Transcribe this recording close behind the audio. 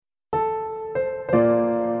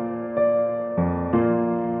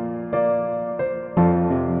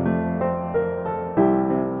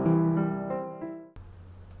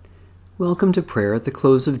Welcome to prayer at the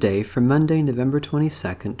close of day for Monday, November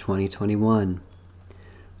 22nd, 2021.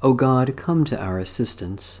 O God, come to our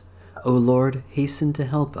assistance. O Lord, hasten to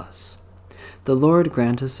help us. The Lord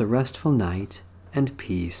grant us a restful night and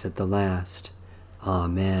peace at the last.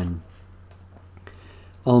 Amen.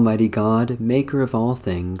 Almighty God, maker of all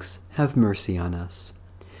things, have mercy on us.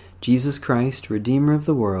 Jesus Christ, Redeemer of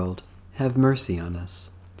the world, have mercy on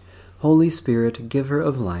us. Holy Spirit, giver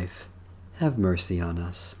of life, have mercy on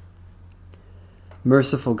us.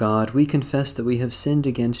 Merciful God, we confess that we have sinned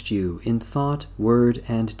against you in thought, word,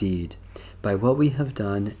 and deed, by what we have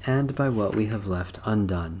done and by what we have left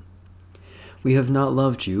undone. We have not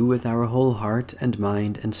loved you with our whole heart and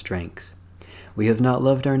mind and strength. We have not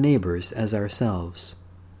loved our neighbors as ourselves.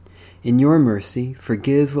 In your mercy,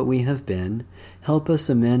 forgive what we have been, help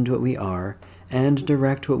us amend what we are, and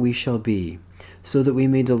direct what we shall be, so that we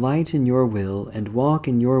may delight in your will and walk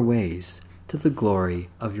in your ways, to the glory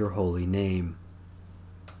of your holy name.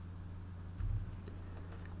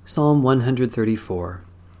 Psalm 134.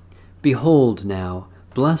 Behold now,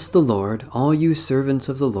 bless the Lord, all you servants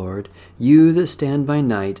of the Lord, you that stand by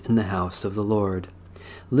night in the house of the Lord.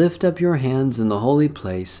 Lift up your hands in the holy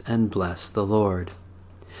place and bless the Lord.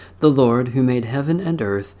 The Lord, who made heaven and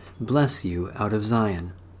earth, bless you out of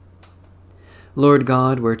Zion. Lord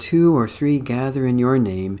God, where 2 or 3 gather in your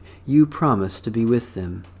name, you promise to be with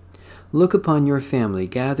them. Look upon your family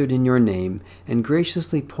gathered in your name, and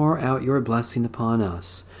graciously pour out your blessing upon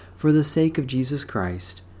us, for the sake of Jesus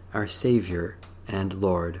Christ, our Savior and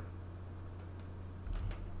Lord.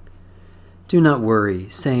 Do not worry,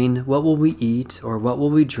 saying, what will we eat, or what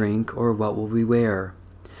will we drink, or what will we wear?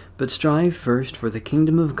 But strive first for the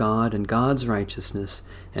kingdom of God and God's righteousness,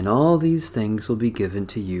 and all these things will be given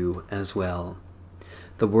to you as well.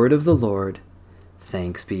 The word of the Lord.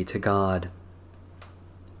 Thanks be to God.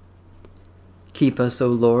 Keep us, O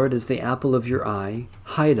Lord, as the apple of your eye.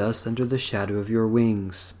 Hide us under the shadow of your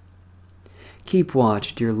wings. Keep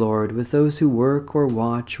watch, dear Lord, with those who work or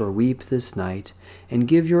watch or weep this night, and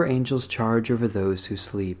give your angels charge over those who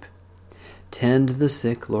sleep. Tend the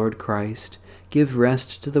sick, Lord Christ. Give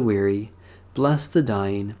rest to the weary. Bless the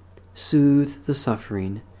dying. Soothe the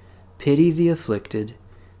suffering. Pity the afflicted.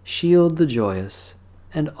 Shield the joyous.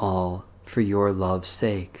 And all for your love's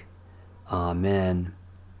sake. Amen.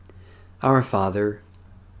 Our Father,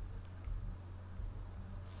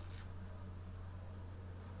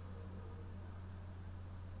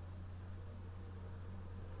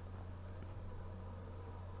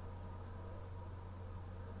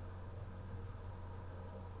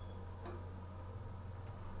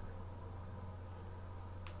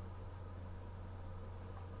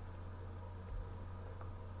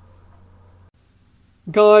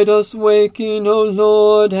 guide us waking, O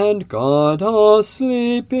Lord, and guard us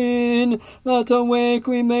sleeping, that awake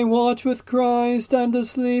we may watch with Christ, and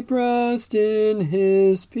asleep rest in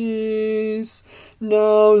his peace.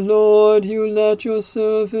 Now, Lord, you let your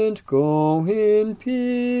servant go in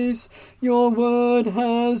peace. Your word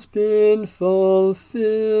has been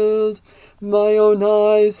fulfilled. My own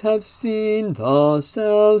eyes have seen the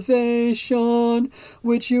salvation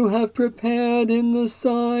which you have prepared in the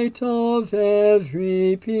sight of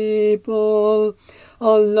every people,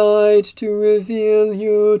 a light to reveal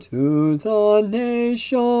you to the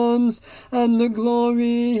nations, and the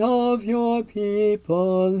glory of your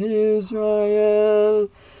people Israel.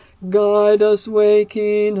 Guide us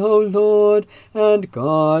waking, O Lord, and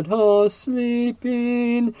guard us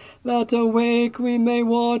sleeping, that awake we may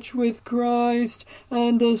watch with Christ,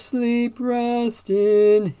 and asleep rest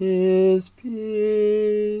in his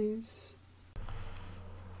peace.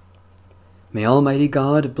 May Almighty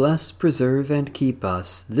God bless, preserve, and keep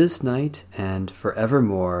us this night and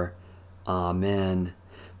forevermore. Amen.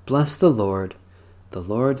 Bless the Lord. The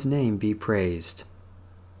Lord's name be praised.